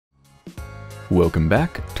Welcome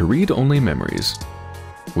back to Read Only Memories.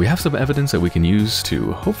 We have some evidence that we can use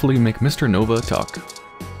to hopefully make Mr. Nova talk.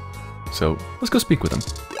 So, let's go speak with him.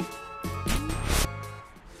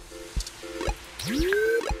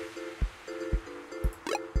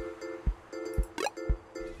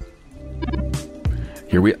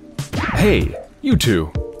 Here we... Hey! You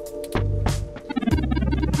two!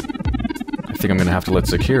 I think I'm gonna have to let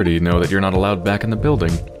security know that you're not allowed back in the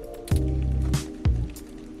building.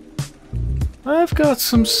 I've got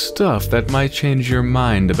some stuff that might change your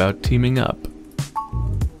mind about teaming up.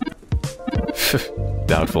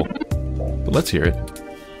 Doubtful. But let's hear it.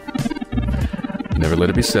 Never let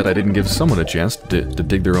it be said I didn't give someone a chance to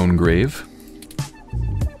dig their own grave.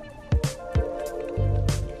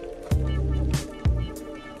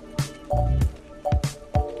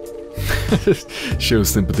 Shows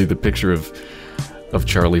sympathy the picture of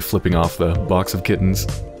Charlie flipping off the box of kittens.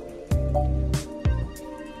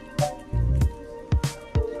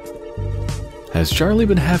 Has Charlie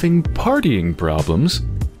been having partying problems?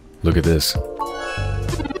 Look at this.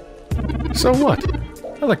 So what?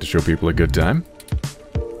 I like to show people a good time.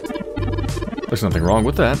 There's nothing wrong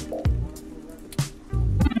with that.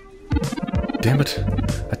 Damn it.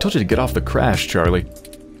 I told you to get off the crash, Charlie.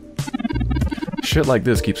 Shit like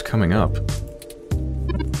this keeps coming up.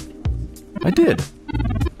 I did.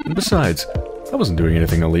 And besides, I wasn't doing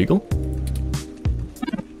anything illegal.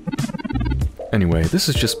 Anyway, this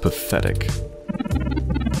is just pathetic.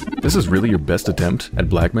 This is really your best attempt at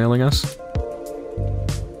blackmailing us?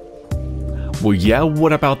 Well, yeah,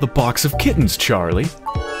 what about the box of kittens, Charlie?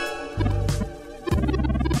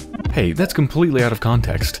 Hey, that's completely out of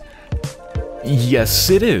context.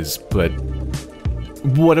 Yes, it is, but...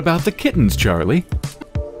 what about the kittens, Charlie?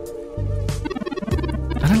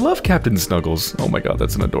 And I love Captain Snuggles. Oh my god,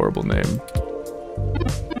 that's an adorable name.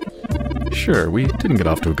 Sure, we didn't get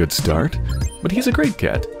off to a good start, but he's a great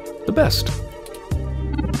cat. The best.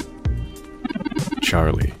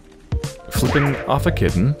 Charlie. Flipping off a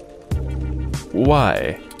kitten?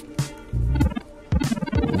 Why?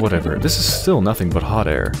 Whatever, this is still nothing but hot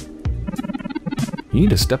air. You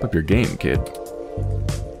need to step up your game, kid.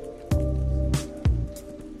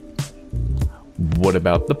 What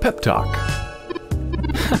about the pep talk?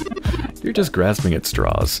 You're just grasping at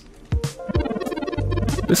straws.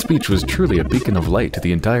 This speech was truly a beacon of light to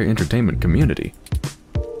the entire entertainment community.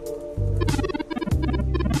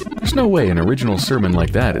 There's no way an original sermon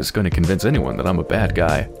like that is going to convince anyone that I'm a bad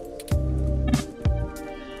guy.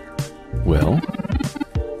 Well,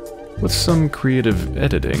 with some creative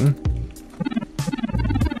editing...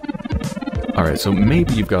 Alright, so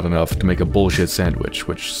maybe you've got enough to make a bullshit sandwich,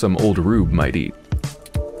 which some old rube might eat.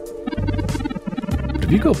 But if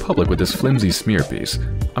you go public with this flimsy smear piece,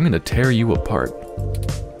 I'm gonna tear you apart.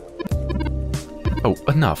 Oh,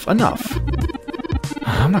 enough, enough!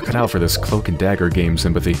 I'm not cut out for this cloak and dagger game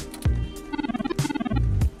sympathy.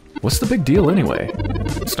 What's the big deal anyway?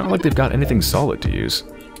 It's not like they've got anything solid to use.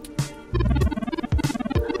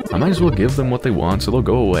 I might as well give them what they want so they'll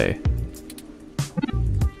go away.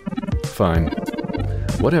 Fine.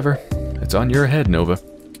 Whatever. It's on your head, Nova.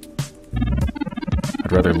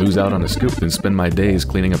 I'd rather lose out on a scoop than spend my days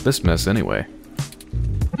cleaning up this mess anyway.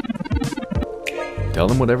 Tell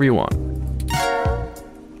them whatever you want.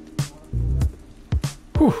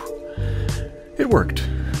 Whew. It worked.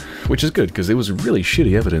 Which is good, because it was really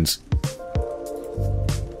shitty evidence.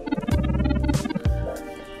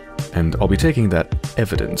 And I'll be taking that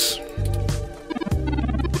evidence.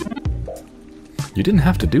 You didn't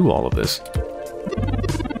have to do all of this.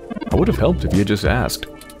 I would have helped if you had just asked.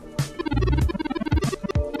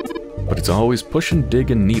 But it's always push and dig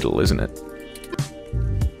and needle, isn't it?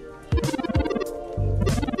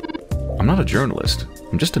 I'm not a journalist.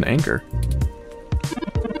 I'm just an anchor.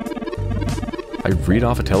 I read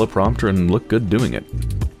off a teleprompter and look good doing it.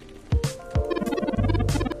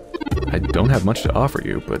 I don't have much to offer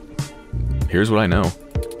you, but here's what I know.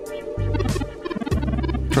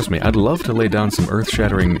 Trust me, I'd love to lay down some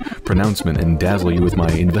earth-shattering pronouncement and dazzle you with my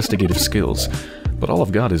investigative skills, but all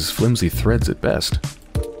I've got is flimsy threads at best.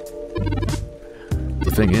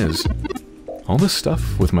 The thing is, all this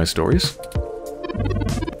stuff with my stories,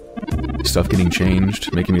 stuff getting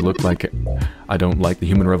changed, making me look like I don't like the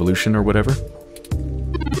human revolution or whatever,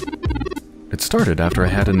 it started after I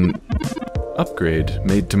had an upgrade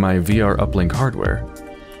made to my VR uplink hardware.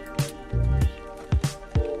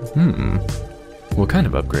 What kind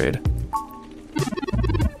of upgrade?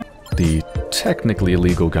 The technically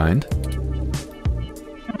illegal kind.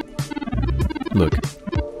 Look,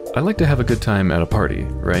 I like to have a good time at a party,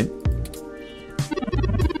 right?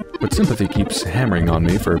 But sympathy keeps hammering on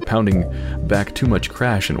me for pounding back too much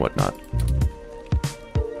crash and whatnot.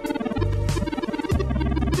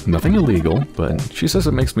 Nothing illegal, but she says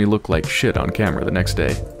it makes me look like shit on camera the next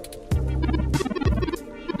day.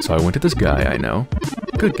 So I went to this guy I know.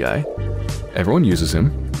 Good guy. Everyone uses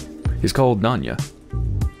him. He's called Nanya.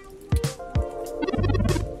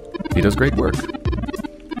 He does great work.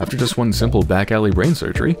 After just one simple back alley brain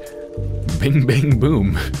surgery, bing bang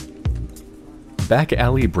boom. Back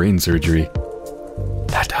alley brain surgery.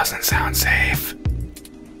 That doesn't sound safe.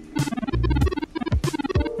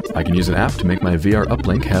 I can use an app to make my VR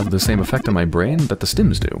uplink have the same effect on my brain that the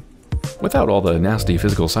stims do, without all the nasty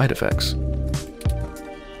physical side effects.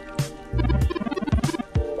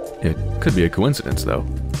 It could be a coincidence, though.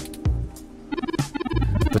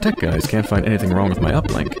 The tech guys can't find anything wrong with my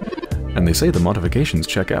uplink, and they say the modifications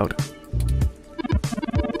check out.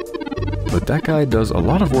 But that guy does a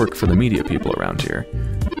lot of work for the media people around here,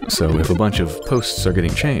 so if a bunch of posts are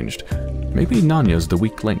getting changed, maybe Nanya's the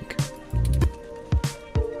weak link.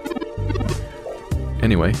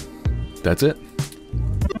 Anyway, that's it.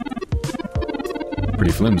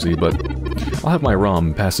 Pretty flimsy, but I'll have my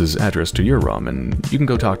ROM pass his address to your ROM, and you can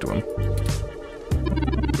go talk to him.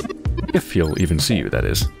 If he'll even see you, that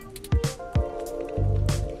is.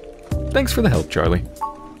 Thanks for the help, Charlie.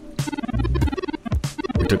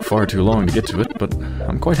 It took far too long to get to it, but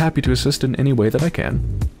I'm quite happy to assist in any way that I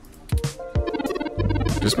can.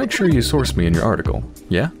 Just make sure you source me in your article,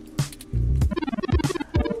 yeah?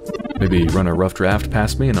 Maybe run a rough draft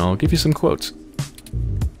past me and I'll give you some quotes.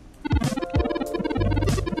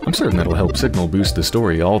 I'm certain that'll help Signal boost the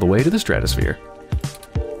story all the way to the stratosphere.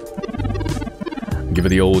 Give it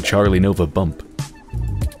the old Charlie Nova bump.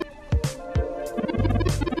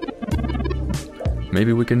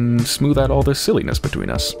 Maybe we can smooth out all this silliness between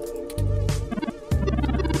us.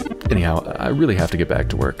 Anyhow, I really have to get back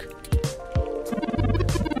to work.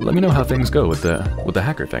 Let me know how things go with the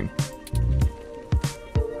hacker thing.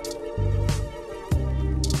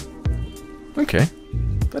 Okay,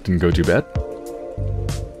 that didn't go too bad.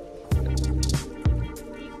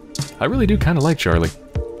 I really do kind of like Charlie.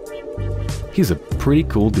 He's a pretty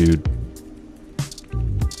cool dude.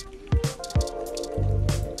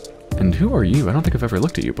 And who are you? I don't think I've ever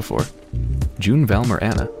looked at you before. June Valmer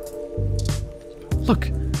Anna. Look,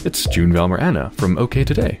 it's June Valmer Anna from OK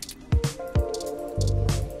Today.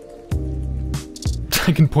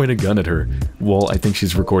 I can point a gun at her while I think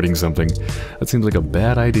she's recording something. That seems like a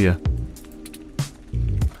bad idea.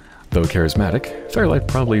 Though charismatic, Fairlight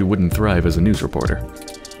probably wouldn't thrive as a news reporter.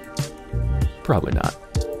 Probably not.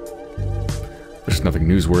 There's nothing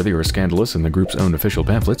newsworthy or scandalous in the group's own official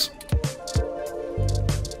pamphlets.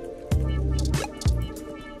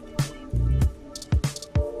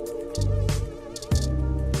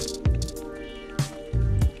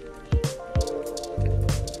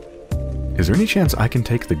 Is there any chance I can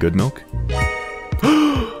take the good milk?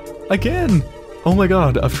 Again! Oh my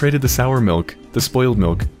god, I've traded the sour milk, the spoiled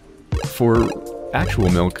milk, for actual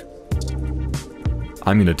milk.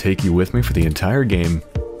 I'm gonna take you with me for the entire game.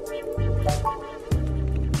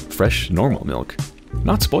 Fresh, normal milk.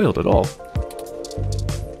 Not spoiled at all.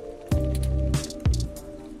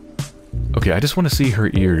 Okay, I just want to see her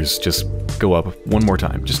ears just go up one more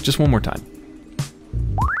time. Just one more time.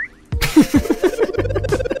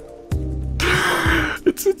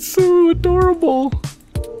 It's so adorable.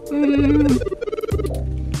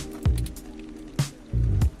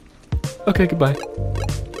 Okay, goodbye.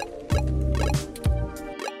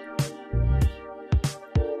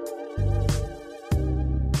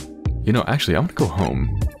 You know, actually, I want to go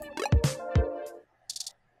home.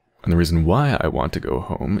 And the reason why I want to go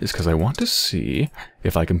home is because I want to see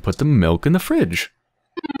if I can put the milk in the fridge.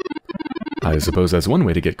 I suppose that's one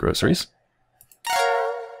way to get groceries.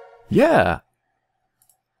 Yeah!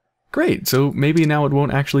 Great, so maybe now it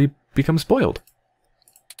won't actually become spoiled.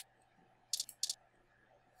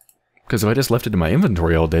 Because if I just left it in my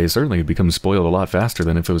inventory all day, certainly it becomes spoiled a lot faster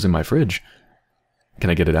than if it was in my fridge. Can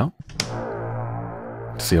I get it out?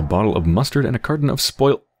 To see a bottle of mustard and a carton of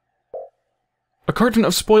spoil... A carton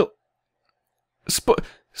of spoil...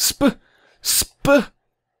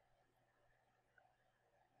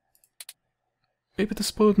 Maybe the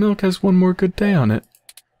spoiled milk has one more good day on it.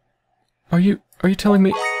 Are you telling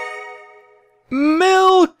me...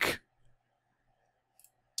 Milk!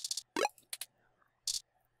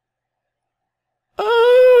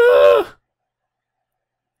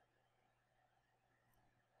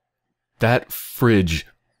 That fridge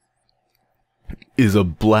is a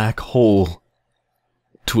black hole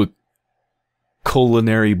to a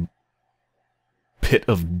culinary pit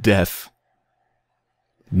of death.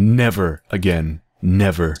 Never again.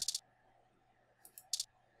 Never.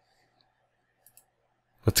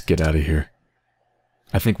 Let's get out of here.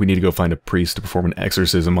 I think we need to go find a priest to perform an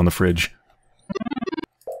exorcism on the fridge.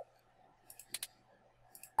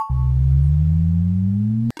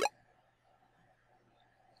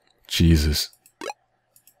 Jesus.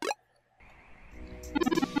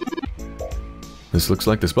 This looks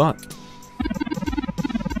like the spot.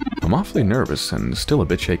 I'm awfully nervous and still a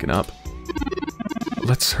bit shaken up.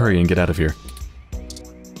 Let's hurry and get out of here.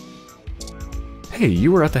 Hey,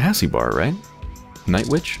 you were at the Hassie Bar, right? Night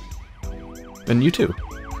Witch? And you too.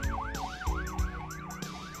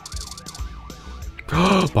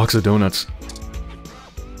 Box of donuts.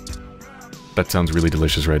 That sounds really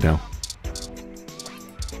delicious right now.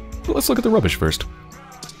 But let's look at the rubbish first.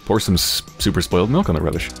 Pour some super spoiled milk on the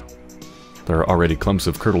rubbish. There are already clumps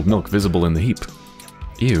of curdled milk visible in the heap.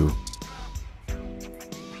 Ew.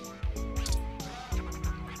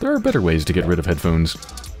 There are better ways to get rid of headphones.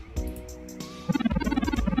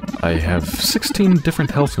 I have 16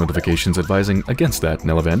 different health notifications advising against that,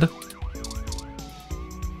 Nellavanda.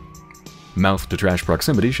 Mouth to trash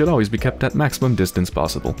proximity should always be kept at maximum distance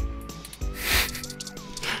possible.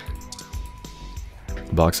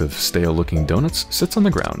 A box of stale-looking donuts sits on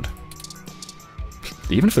the ground.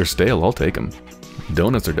 Even if they're stale, I'll take them.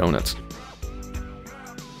 Donuts are donuts.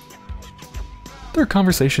 Their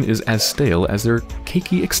conversation is as stale as their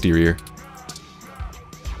cakey exterior.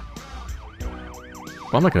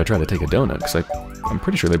 Well, I'm not going to try to take a donut, because I'm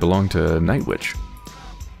pretty sure they belong to Night Witch.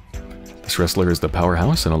 This wrestler is the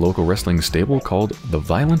powerhouse in a local wrestling stable called the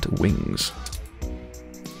Violent Wings.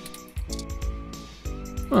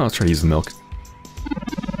 Well, let's try to use the milk.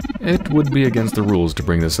 It would be against the rules to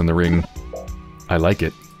bring this in the ring. I like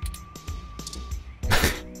it.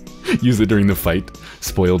 Use it during the fight.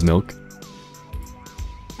 Spoiled milk.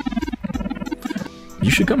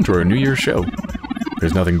 You should come to our New Year's show.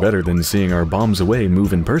 There's nothing better than seeing our Bombs Away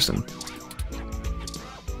move in person.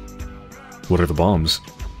 What are the bombs?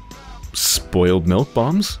 Spoiled milk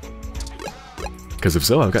bombs? Because if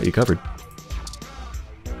so, I've got you covered.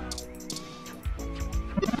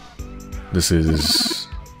 This is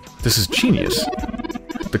genius.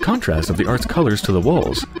 The contrast of the art's colors to the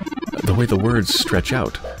walls, the way the words stretch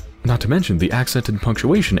out, not to mention the accented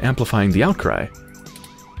punctuation amplifying the outcry.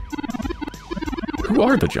 Who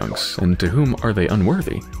are the junks, and to whom are they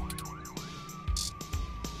unworthy?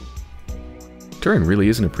 Turing really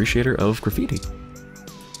is an appreciator of graffiti.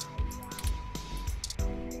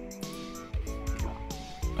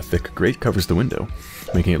 A thick grate covers the window,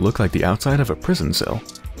 making it look like the outside of a prison cell.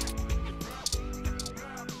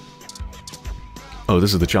 Oh,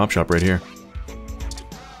 this is the chop shop right here.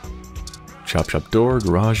 Chop shop door,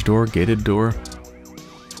 garage door, gated door.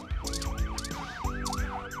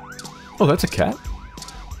 Oh, that's a cat?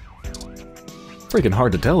 Freaking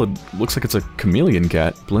hard to tell. It looks like it's a chameleon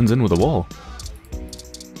cat. Blends in with a wall.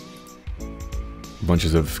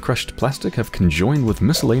 Bunches of crushed plastic have conjoined with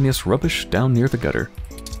miscellaneous rubbish down near the gutter.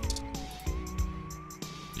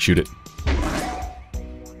 Shoot it.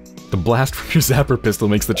 The blast from your zapper pistol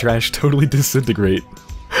makes the trash totally disintegrate.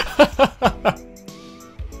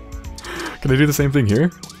 Can I do the same thing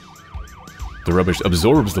here? The rubbish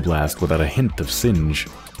absorbs the blast without a hint of singe.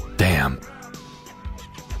 Damn.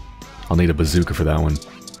 I'll need a bazooka for that one.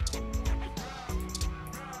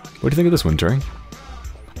 What do you think of this one, Turing?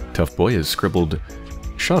 Tough Boy is scribbled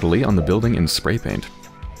shoddily on the building in spray paint.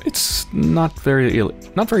 It's not very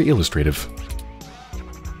illustrative.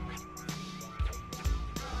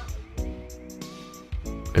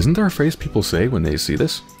 Isn't there a phrase people say when they see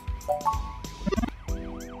this?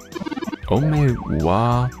 Ome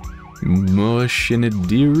wa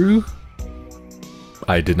moshinidiru?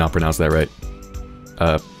 I did not pronounce that right.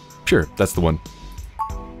 Sure, that's the one.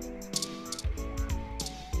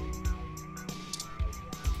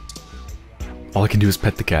 All I can do is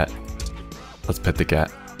pet the cat. Let's pet the cat.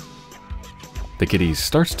 The kitty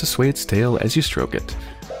starts to sway its tail as you stroke it.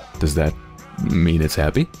 Does that mean it's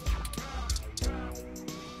happy?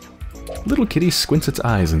 Little kitty squints its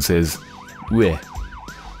eyes and says, "Weh."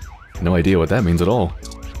 No idea what that means at all.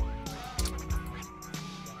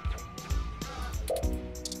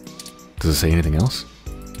 Does it say anything else?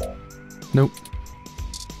 Nope.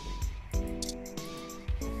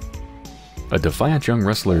 A defiant young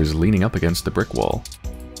wrestler is leaning up against the brick wall.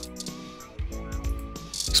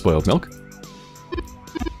 Spoiled milk?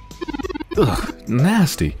 Ugh,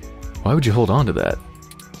 nasty. Why would you hold on to that?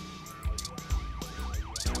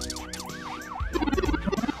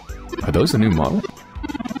 Are those the new model?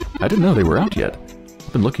 I didn't know they were out yet.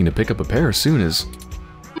 I've been looking to pick up a pair as soon as...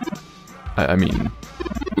 I mean...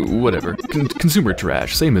 Whatever. Consumer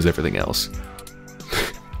trash, same as everything else.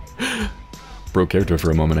 Broke character for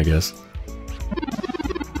a moment, I guess.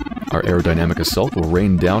 Our aerodynamic assault will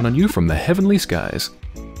rain down on you from the heavenly skies.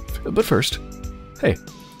 But first, hey.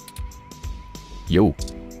 Yo.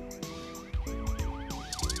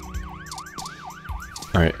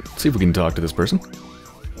 Alright, see if we can talk to this person.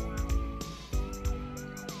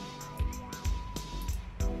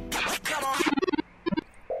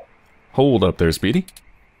 Hold up there, Speedy.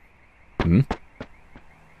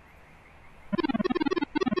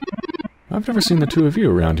 I've never seen the two of you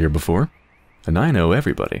around here before, and I know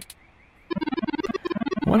everybody.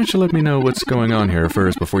 Why don't you let me know what's going on here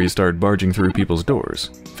first before you start barging through people's doors?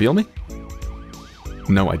 Feel me?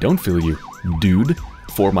 No, I don't feel you, dude,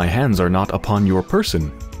 for my hands are not upon your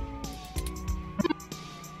person.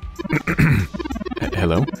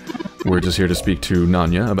 Hello? We're just here to speak to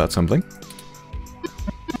Nanya about something.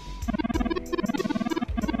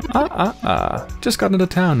 Just got into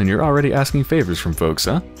town and you're already asking favors from folks,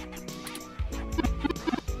 huh?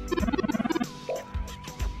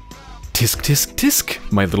 Tisk, tisk,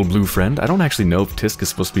 tisk, my little blue friend. I don't actually know if tisk is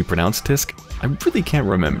supposed to be pronounced tisk. I really can't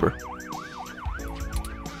remember.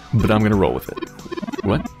 But I'm gonna roll with it.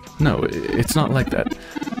 What? No, it's not like that.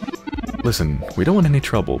 Listen, we don't want any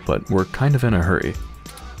trouble, but we're kind of in a hurry.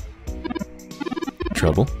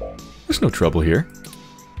 Trouble? There's no trouble here.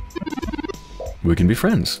 We can be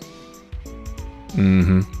friends.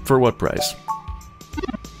 For what price?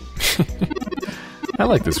 I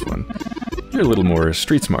like this one. You're a little more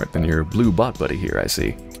street smart than your blue bot buddy here, I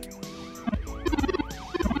see.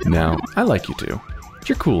 Now, I like you too.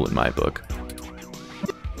 You're cool in my book.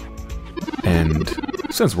 And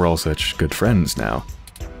since we're all such good friends now,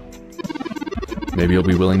 maybe you'll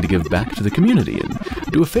be willing to give back to the community and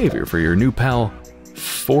do a favor for your new pal,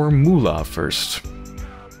 Formula first.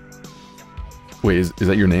 Wait, is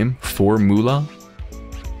that your name? Formula?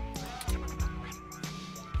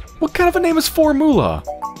 What kind of a name is Formula?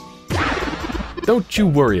 Don't you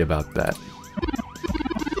worry about that.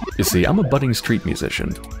 You see, I'm a budding street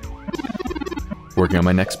musician. Working on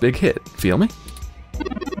my next big hit, feel me?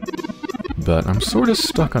 But I'm sort of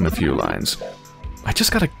stuck on a few lines. I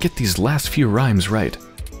just gotta get these last few rhymes right.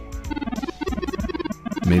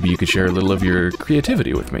 Maybe you could share a little of your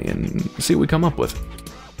creativity with me and see what we come up with.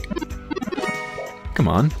 Come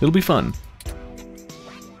on, it'll be fun.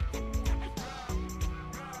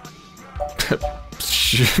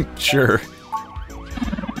 Sure.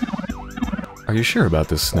 Are you sure about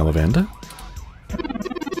this, Nellavanda?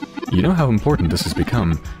 You know how important this has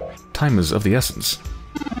become. Time is of the essence.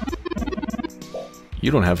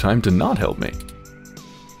 You don't have time to not help me.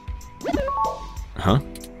 Huh?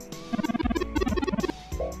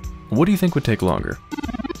 What do you think would take longer?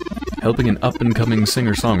 Helping an up-and-coming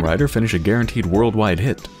singer-songwriter finish a guaranteed worldwide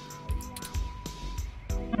hit.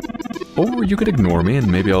 Or you could ignore me and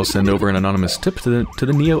maybe I'll send over an anonymous tip to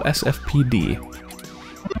the Neo SFPD.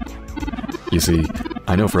 You see,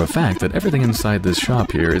 I know for a fact that everything inside this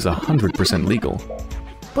shop here is 100% legal.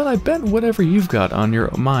 But I bet whatever you've got on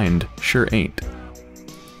your mind sure ain't.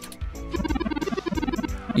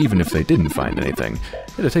 Even if they didn't find anything,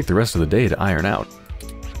 it'd take the rest of the day to iron out.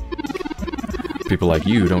 People like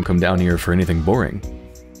you don't come down here for anything boring.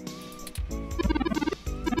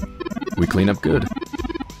 We clean up good.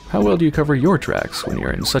 How well do you cover your tracks when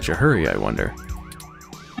you're in such a hurry, I wonder?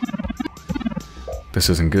 This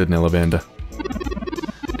isn't good, Nellavanda.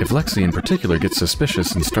 If Lexi in particular gets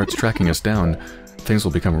suspicious and starts tracking us down, things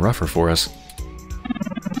will become rougher for us.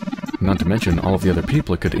 Not to mention all of the other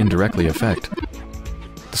people it could indirectly affect.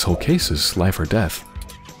 This whole case is life or death.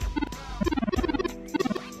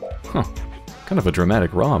 Huh. Kind of a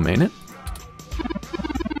dramatic ROM, ain't it?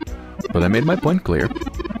 But I made my point clear.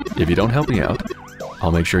 If you don't help me out,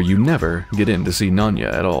 I'll make sure you never get in to see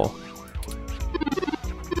Nanya at all.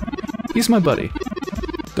 He's my buddy.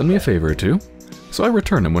 Done me a favor or two, so I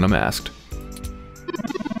return him when I'm asked.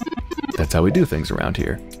 That's how we do things around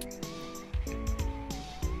here.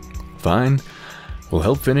 Fine. We'll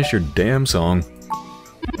help finish your damn song.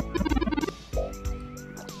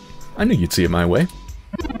 I knew you'd see it my way.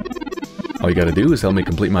 All you gotta do is help me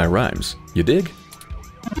complete my rhymes. You dig?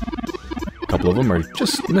 A couple of them are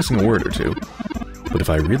just missing a word or two. But if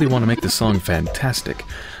I really want to make this song fantastic,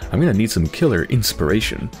 I'm gonna need some killer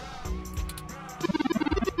inspiration.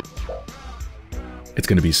 It's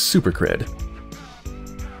gonna be super cred.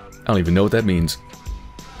 I don't even know what that means.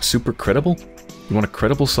 Super credible? You want a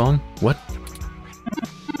credible song? What?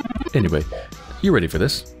 Anyway, you ready for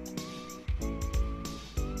this?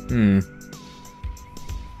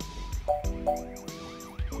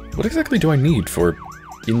 What exactly do I need for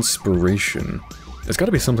inspiration? It's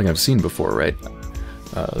gotta be something I've seen before, right?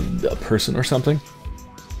 A person or something?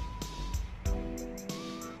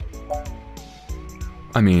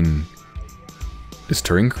 I mean, is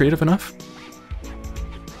Turing creative enough?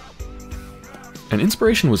 And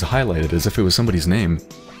inspiration was highlighted as if it was somebody's name.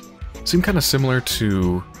 Seemed kind of similar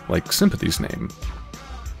to, like, Sympathy's name.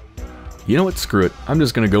 You know what? Screw it. I'm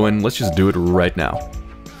just gonna go in. Let's just do it right now.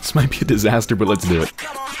 This might be a disaster, but let's do it.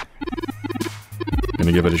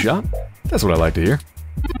 Gonna give it a shot? That's what I like to hear.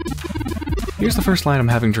 Here's the first line I'm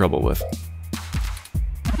having trouble with.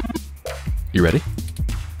 You ready?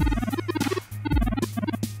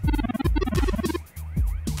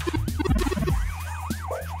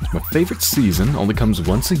 My favorite season only comes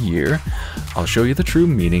once a year. I'll show you the true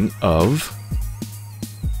meaning of...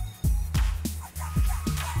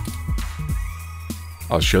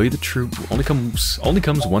 I'll show you the true... Only comes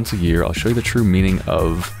once a year. I'll show you the true meaning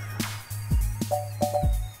of...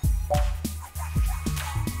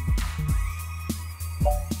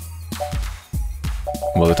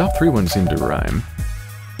 Well, the top 3 ones seem to rhyme.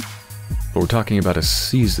 But we're talking about a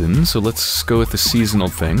season, so let's go with the seasonal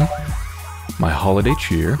thing. My holiday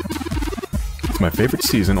cheer. It's my favorite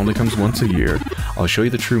season, only comes once a year. I'll show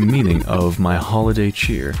you the true meaning of my holiday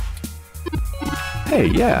cheer. Hey,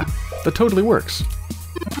 yeah, that totally works.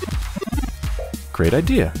 Great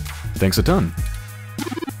idea. Thanks a ton.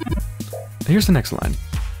 Here's the next line.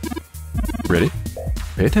 Ready?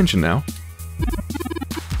 Pay attention now.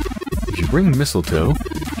 If you bring mistletoe,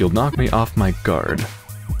 you'll knock me off my guard.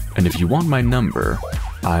 And if you want my number,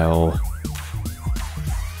 I'll...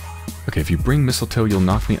 Okay, if you bring mistletoe, you'll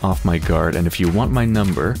knock me off my guard, and if you want my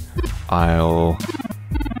number, I'll...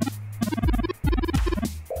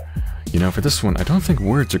 You know, for this one, I don't think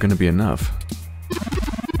words are gonna be enough.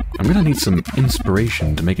 I'm gonna need some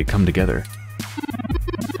inspiration to make it come together.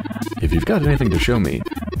 If you've got anything to show me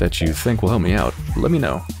that you think will help me out, let me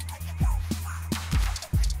know.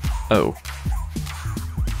 Oh.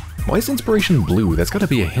 Why is inspiration blue? That's gotta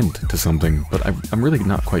be a hint to something, but I'm really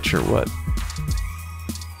not quite sure what.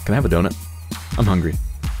 Can I have a donut? I'm hungry.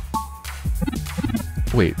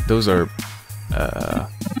 Wait, those are...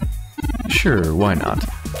 Sure, why not?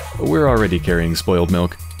 We're already carrying spoiled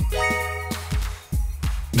milk.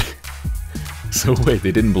 So wait,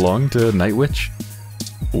 they didn't belong to Night Witch?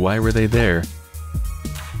 Why were they there?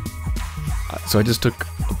 So I just took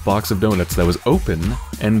a box of donuts that was open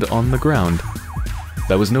and on the ground.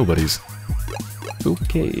 That was nobody's.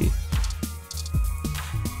 Okay.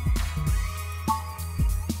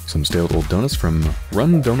 Some stale old donuts from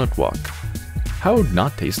Run Donut Walk. How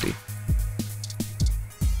not tasty.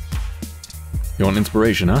 You want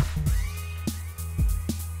inspiration, huh?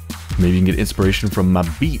 Maybe you can get inspiration from my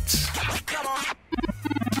beats.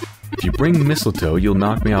 If you bring mistletoe, you'll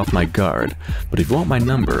knock me off my guard. But if you want my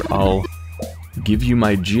number, I'll give you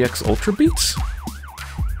my GX Ultra Beats?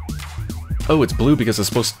 Oh, it's blue because it's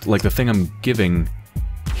supposed to, like, the thing I'm giving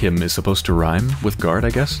him is supposed to rhyme with guard, I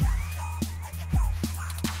guess?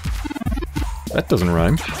 That doesn't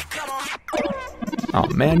rhyme. Oh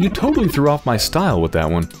man, you totally threw off my style with that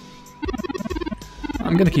one.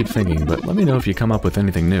 I'm gonna keep thinking, but let me know if you come up with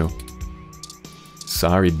anything new.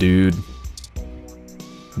 Sorry, dude.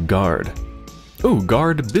 Guard. Ooh,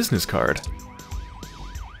 guard business card.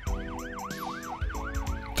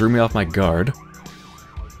 Threw me off my guard.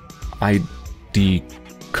 ID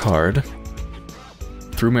card.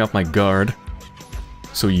 Threw me off my guard.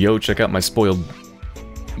 So yo, check out my spoiled...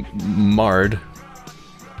 Mard.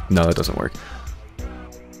 No, that doesn't work.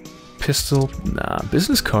 Pistol, nah.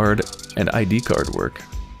 Business card and ID card work.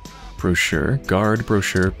 Brochure, guard,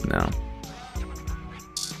 brochure, no.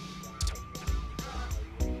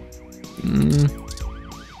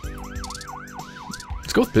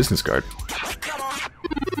 Let's go with business card.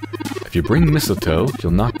 If you bring mistletoe,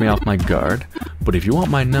 you'll knock me off my guard, but if you want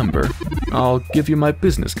my number, I'll give you my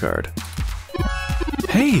business card.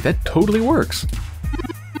 Hey, that totally works!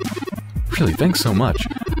 Really, thanks so much.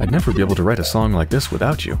 I'd never be able to write a song like this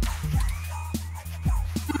without you.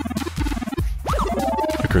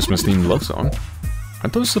 A Christmas-themed love song.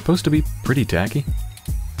 Aren't those supposed to be pretty tacky?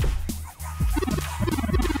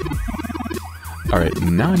 Alright,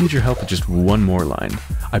 now I need your help with just one more line.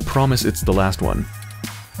 I promise it's the last one.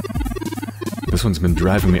 This one's been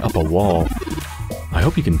driving me up a wall. I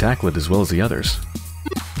hope you can tackle it as well as the others.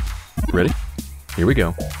 Ready? Here we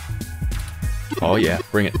go. Oh yeah,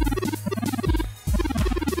 bring it.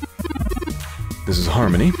 This is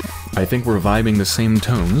harmony. I think we're vibing the same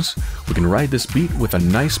tones. We can ride this beat with a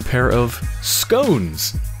nice pair of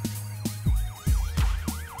scones!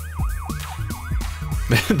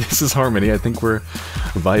 This is harmony. I think we're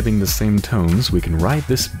vibing the same tones. We can ride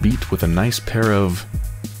this beat with a nice pair of...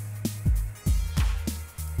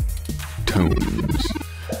 tones.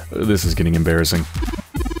 This is getting embarrassing.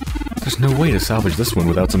 There's no way to salvage this one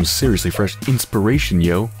without some seriously fresh inspiration,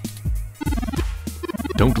 yo.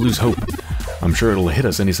 Don't lose hope. I'm sure it'll hit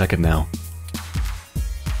us any second now.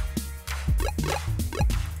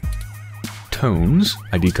 Tones,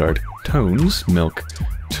 ID card, tones, milk,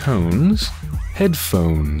 tones,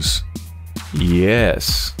 headphones.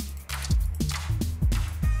 Yes.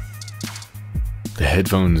 The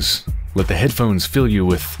headphones. Let the headphones fill you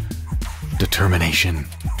with determination.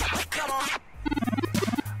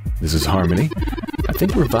 This is harmony. I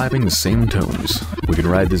think we're vibing the same tones. We can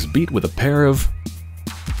ride this beat with a pair of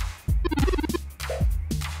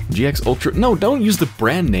GX Ultra. No, don't use the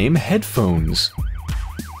brand name headphones.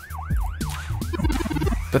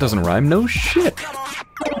 That doesn't rhyme. No shit.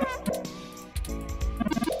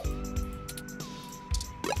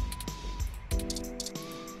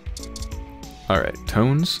 Alright,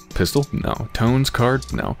 tones, pistol? No. Tones,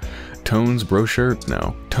 card? No. Tones, brochure?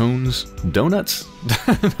 No. Tones, donuts?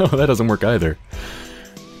 No, that doesn't work either.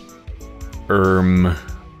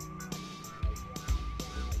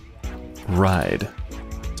 Ride.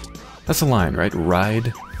 That's a line, right?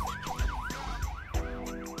 Ride.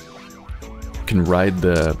 Can ride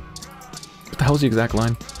the... What the hell is the exact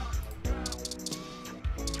line?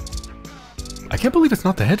 I can't believe it's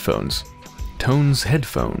not the headphones. Tones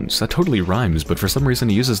headphones. That totally rhymes, but for some reason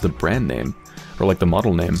he uses the brand name. Or like the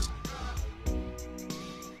model name.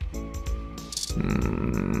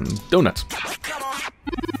 Donuts.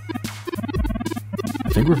 I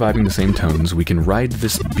think we're vibing the same tones. We can ride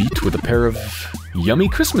this beat with a pair of yummy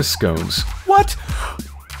Christmas scones. What?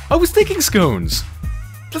 I was thinking scones!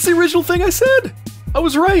 That's the original thing I said! I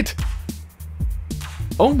was right!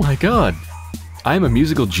 Oh my god. I'm a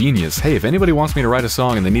musical genius. Hey, if anybody wants me to write a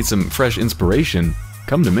song and they need some fresh inspiration,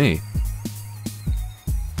 come to me.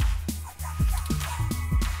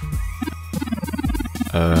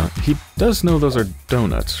 He does know those are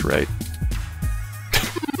donuts, right?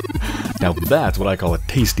 Now that's what I call a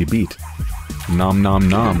tasty beat. Nom nom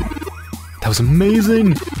nom. That was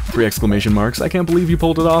amazing! 3 exclamation marks. I can't believe you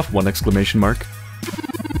pulled it off. 1 exclamation mark.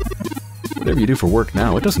 Whatever you do for work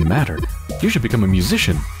now, it doesn't matter. You should become a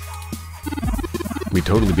musician. We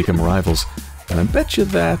totally become rivals. And I bet you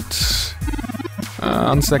that...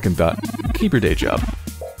 on second thought, keep your day job.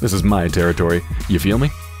 This is my territory. You feel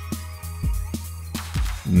me?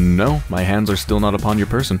 No, my hands are still not upon your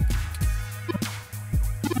person.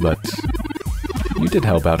 But you did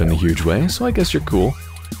help out in a huge way, so I guess you're cool.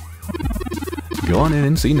 Go on in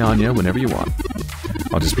and see Nanya whenever you want.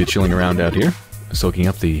 I'll just be chilling around out here, soaking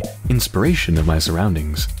up the inspiration of my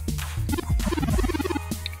surroundings.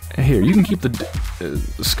 Here, you can keep the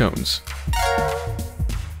scones.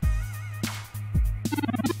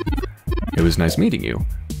 It was nice meeting you.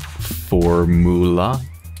 Formula.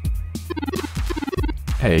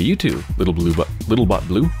 Hey, you too, little bot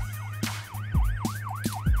blue.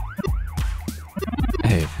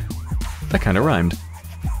 Hey, that kind of rhymed.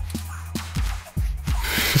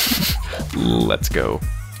 Let's go.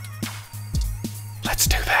 Let's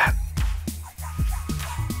do that.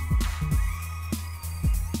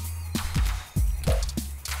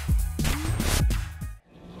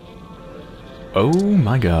 Oh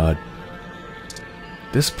my god.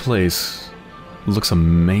 This place looks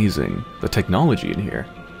amazing. The technology in here.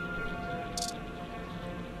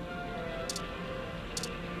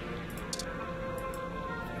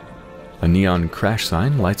 A neon crash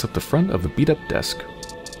sign lights up the front of the beat-up desk.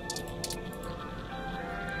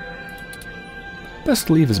 Best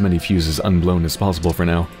leave as many fuses unblown as possible for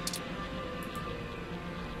now.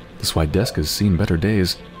 This white desk has seen better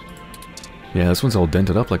days. Yeah, this one's all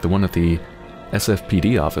dented up like the one at the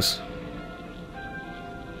SFPD office.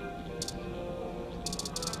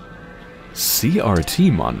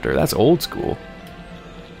 CRT monitor, that's old school.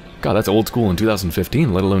 God, that's old school in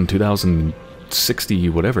 2015, let alone 2060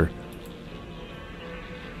 whatever.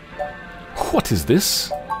 What is this?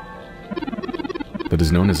 That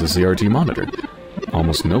is known as a CRT monitor.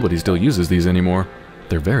 Almost nobody still uses these anymore.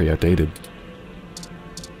 They're very outdated.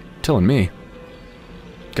 Telling me.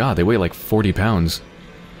 God, they weigh like 40 pounds.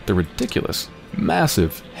 They're ridiculous.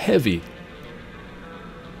 Massive. Heavy.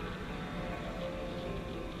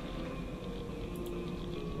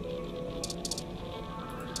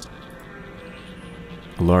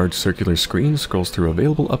 A large circular screen scrolls through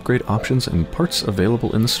available upgrade options and parts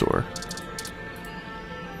available in the store.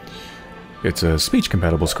 It's a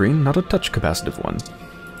speech-compatible screen, not a touch-capacitive one.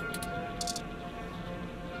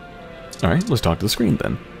 Alright, let's talk to the screen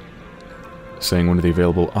then. Saying one of the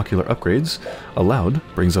available ocular upgrades, aloud,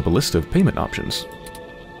 brings up a list of payment options.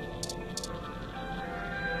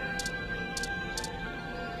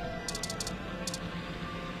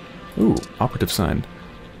 Ooh, operative sign.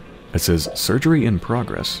 It says, surgery in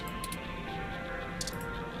progress.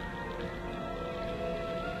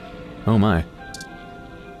 Oh my.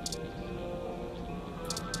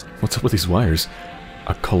 What's up with these wires?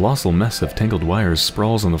 A colossal mess of tangled wires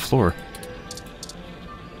sprawls on the floor.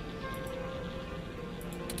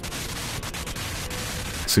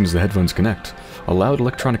 As soon as the headphones connect, a loud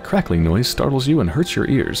electronic crackling noise startles you and hurts your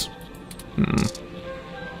ears.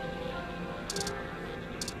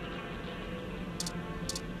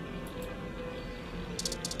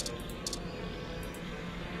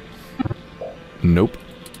 Nope.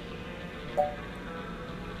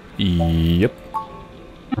 Yep.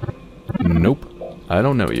 Nope. I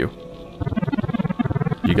don't know you.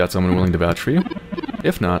 You got someone willing to vouch for you?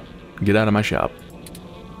 If not, get out of my shop.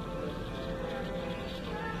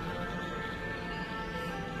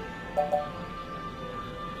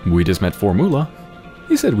 We just met for Moolah.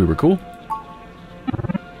 He said we were cool.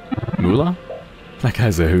 Moolah? That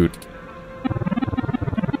guy's a hoot.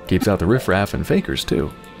 Keeps out the riffraff and fakers,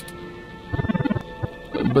 too.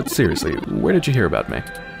 But seriously, where did you hear about me?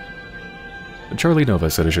 Charlie Nova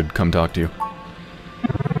said I should come talk to you.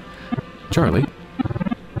 Charlie?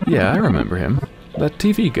 Yeah, I remember him. That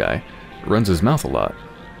TV guy. Runs his mouth a lot.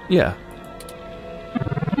 Yeah.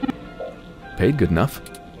 Paid good enough.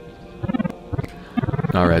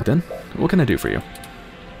 Alright then. What can I do for you?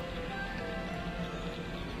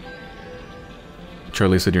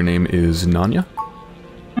 Charlie said your name is Nanya?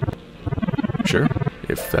 Sure,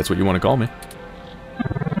 if that's what you want to call me.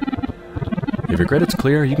 If your credit's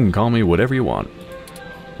clear, you can call me whatever you want.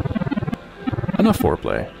 Enough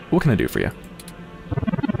foreplay. What can I do for you?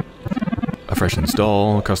 A fresh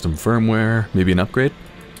install, custom firmware, maybe an upgrade?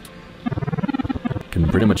 Can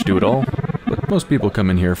pretty much do it all, but most people come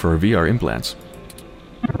in here for VR implants.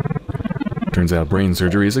 Turns out brain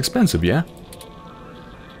surgery is expensive, yeah?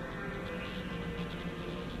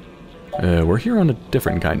 We're here on a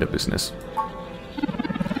different kind of business.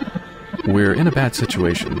 We're in a bad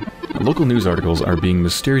situation. Local news articles are being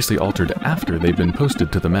mysteriously altered after they've been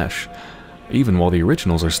posted to the mesh, even while the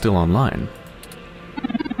originals are still online.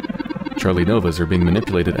 Charlie Novas are being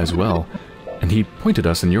manipulated as well, and he pointed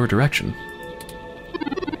us in your direction.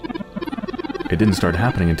 It didn't start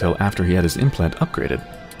happening until after he had his implant upgraded.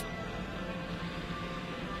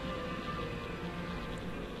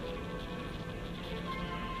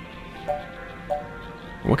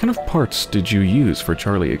 What kind of parts did you use for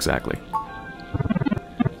Charlie exactly?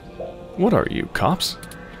 What are you, cops?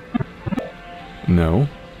 No.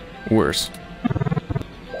 Worse.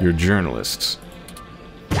 You're journalists.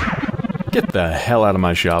 Get the hell out of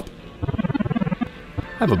my shop.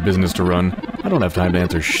 I have a business to run. I don't have time to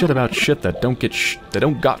answer shit about shit that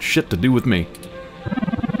don't got shit to do with me.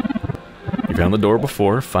 You found the door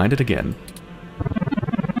before, find it again.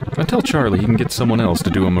 I tell Charlie he can get someone else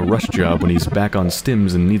to do him a rush job when he's back on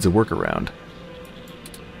stims and needs a workaround.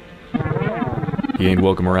 He ain't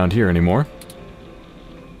welcome around here anymore.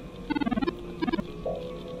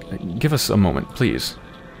 Give us a moment, please.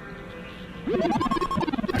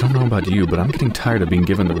 I don't know about you, but I'm getting tired of being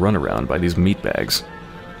given the runaround by these meatbags.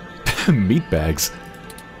 Meatbags?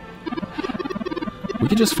 We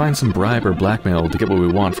could just find some bribe or blackmail to get what we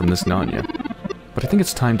want from this Nanya. But I think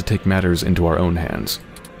it's time to take matters into our own hands.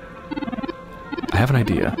 I have an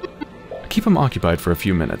idea. Keep him occupied for a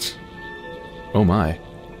few minutes. Oh my.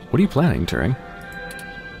 What are you planning, Turing?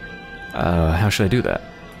 How should I do that?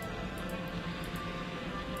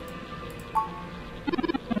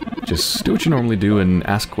 Just do what you normally do and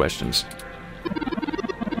ask questions.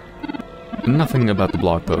 Nothing about the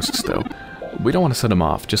blog posts, though. We don't want to set him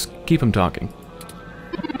off, just keep him talking.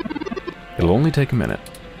 It'll only take a minute.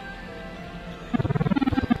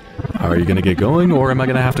 Are you gonna get going, or am I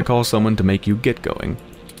gonna have to call someone to make you get going?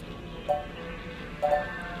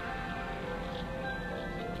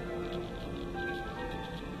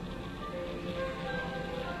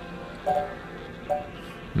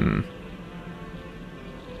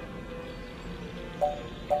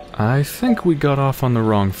 I think we got off on the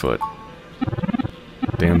wrong foot.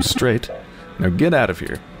 Damn straight. Now get out of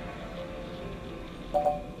here.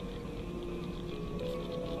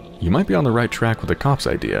 You might be on the right track with the cops'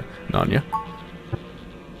 idea, Nanya.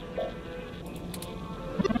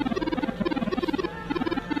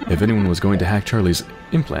 If anyone was going to hack Charlie's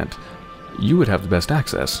implant, you would have the best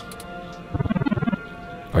access.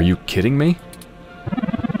 Are you kidding me?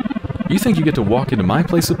 You think you get to walk into my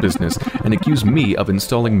place of business and accuse me of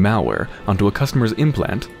installing malware onto a customer's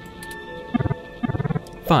implant?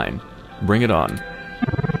 Fine, bring it on.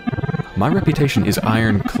 My reputation is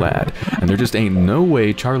ironclad, and there just ain't no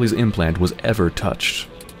way Charlie's implant was ever touched.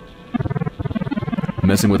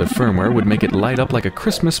 Messing with a firmware would make it light up like a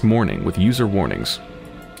Christmas morning with user warnings.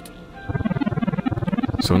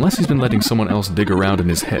 So unless he's been letting someone else dig around in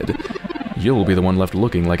his head, you'll be the one left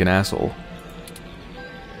looking like an asshole.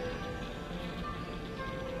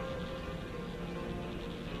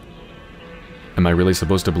 Am I really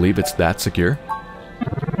supposed to believe it's that secure?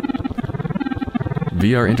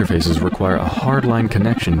 VR interfaces require a hardline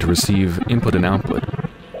connection to receive input and output,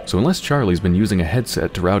 so unless Charlie's been using a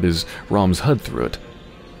headset to route his ROM's HUD through it,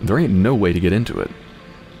 there ain't no way to get into it.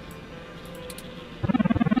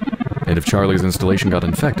 And if Charlie's installation got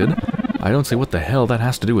infected, I don't see what the hell that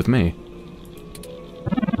has to do with me.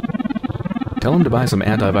 Tell him to buy some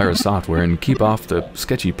antivirus software and keep off the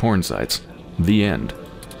sketchy porn sites. The end.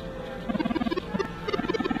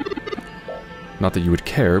 Not that you would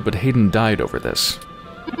care, but Hayden died over this.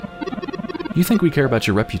 You think we care about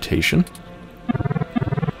your reputation?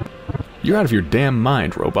 You're out of your damn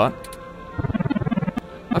mind, robot.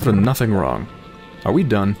 I've done nothing wrong. Are we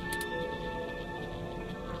done?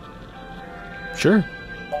 Sure.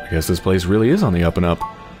 I guess this place really is on the up and up.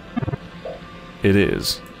 It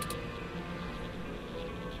is.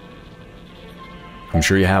 I'm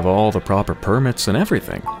sure you have all the proper permits and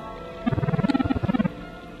everything.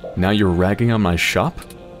 Now you're ragging on my shop?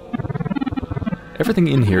 Everything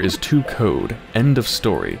in here is to code. End of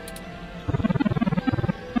story.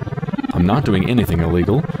 I'm not doing anything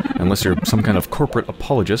illegal, unless you're some kind of corporate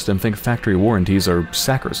apologist and think factory warranties are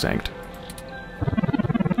sacrosanct.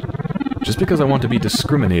 Just because I want to be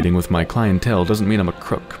discriminating with my clientele doesn't mean I'm a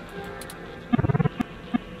crook.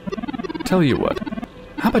 Tell you what,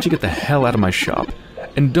 how about you get the hell out of my shop,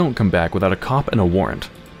 and don't come back without a cop and a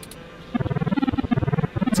warrant?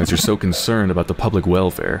 Since you're so concerned about the public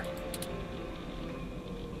welfare.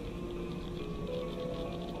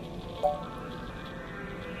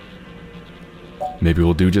 Maybe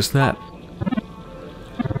we'll do just that.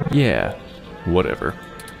 Yeah, whatever.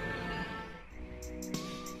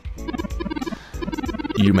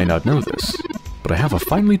 You may not know this, but I have a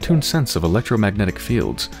finely tuned sense of electromagnetic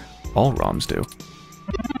fields. All ROMs do.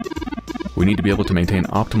 We need to be able to maintain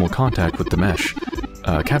optimal contact with the mesh,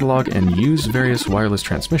 catalog and use various wireless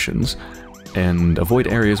transmissions, and avoid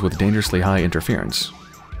areas with dangerously high interference.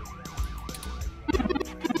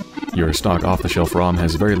 Your stock off-the-shelf ROM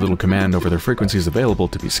has very little command over the frequencies available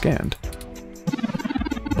to be scanned.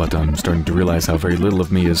 But I'm starting to realize how very little of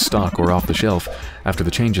me is stock or off-the-shelf after the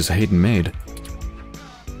changes Hayden made.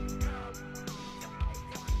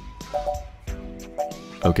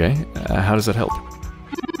 Okay, how does that help?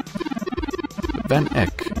 Van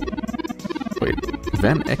Eck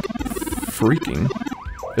freaking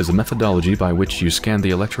is a methodology by which you scan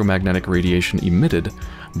the electromagnetic radiation emitted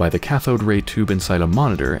by the cathode ray tube inside a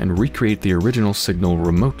monitor and recreate the original signal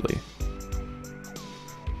remotely.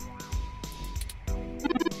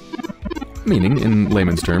 Meaning, in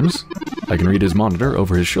layman's terms, I can read his monitor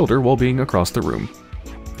over his shoulder while being across the room.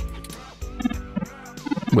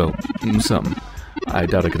 Well, some. I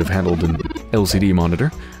doubt I could have handled an LCD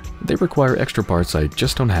monitor. They require extra parts I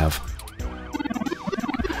just don't have.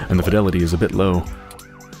 And the fidelity is a bit low.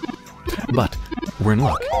 But we're in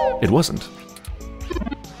luck. It wasn't.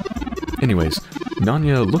 Anyways,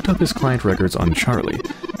 Nanya looked up his client records on Charlie,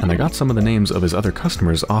 and I got some of the names of his other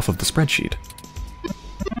customers off of the spreadsheet.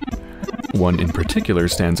 One in particular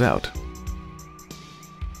stands out.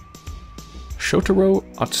 Shotaro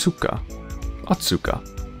Atsuka.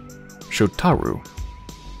 Shotaru.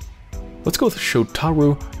 Let's go with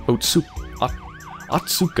Shotaro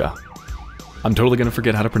Atsuka. I'm totally gonna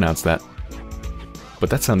forget how to pronounce that.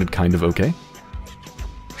 But that sounded kind of okay.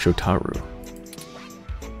 Shotaru.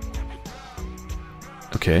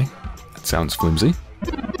 Okay, that sounds flimsy.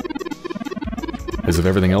 As if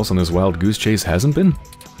everything else on this wild goose chase hasn't been.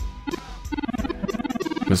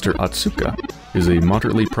 Mr. Atsuka is a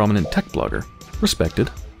moderately prominent tech blogger.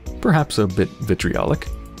 Respected. Perhaps a bit vitriolic.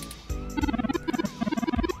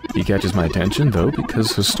 He catches my attention, though,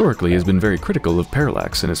 because historically he has been very critical of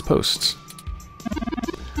parallax in his posts.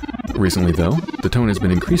 Recently, though, the tone has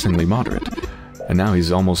been increasingly moderate, and now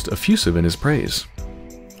he's almost effusive in his praise.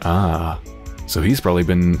 Ah, so he's probably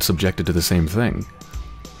been subjected to the same thing.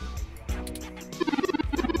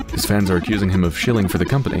 His fans are accusing him of shilling for the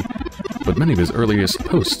company, but many of his earliest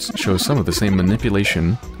posts show some of the same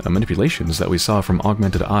manipulations that we saw from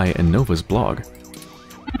Augmented Eye and Nova's blog.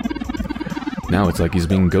 Now it's like he's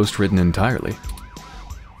being ghost-ridden entirely.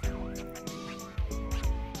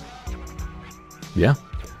 Yeah,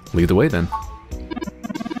 lead the way then.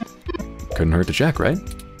 Couldn't hurt to check, right?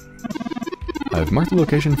 I've marked the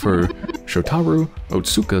location for Shotaro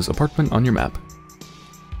Otsuka's apartment on your map.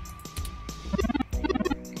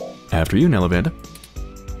 After you, Nellavanda.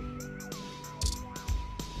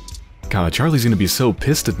 God, Charlie's gonna be so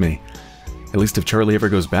pissed at me. At least if Charlie ever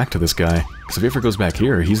goes back to this guy. Because if he ever goes back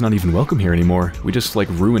here, he's not even welcome here anymore. We just, like,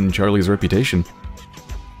 ruined Charlie's reputation.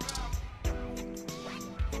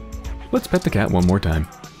 Let's pet the cat one more time.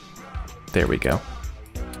 There we go.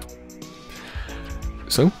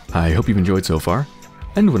 So, I hope you've enjoyed so far.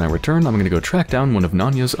 And when I return, I'm going to go track down one of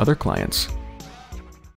Nanya's other clients.